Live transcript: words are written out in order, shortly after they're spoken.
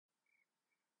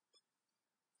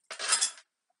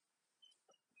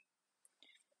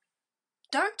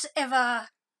Don't ever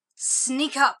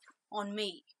sneak up on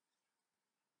me.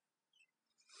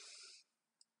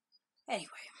 Anyway,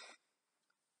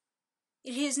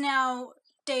 it is now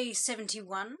day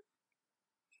 71.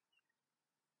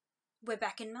 We're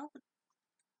back in Melbourne.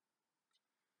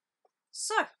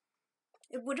 So,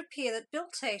 it would appear that Bill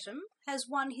Tatum has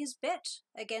won his bet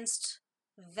against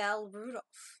Val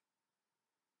Rudolph.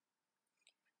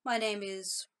 My name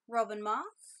is Robin Marthe.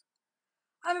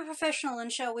 I'm a professional in,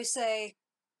 shall we say,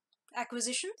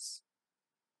 acquisitions.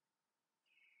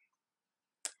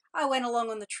 I went along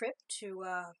on the trip to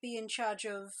be in charge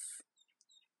of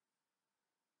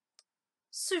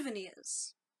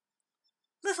souvenirs.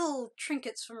 Little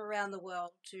trinkets from around the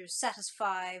world to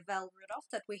satisfy Val Rudolph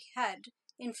that we had,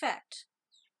 in fact,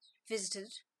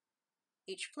 visited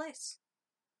each place.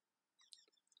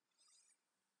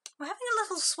 We're having a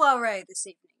little soiree this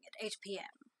evening at 8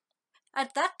 p.m.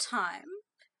 At that time,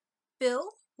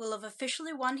 Bill will have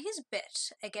officially won his bet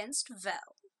against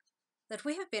Val that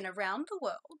we have been around the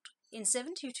world in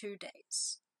 72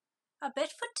 days. A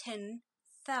bet for £10,000.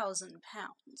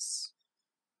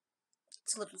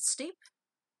 It's a little steep,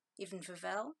 even for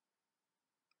Val,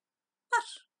 but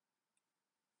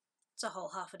it's a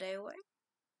whole half a day away.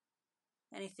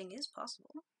 Anything is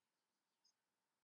possible.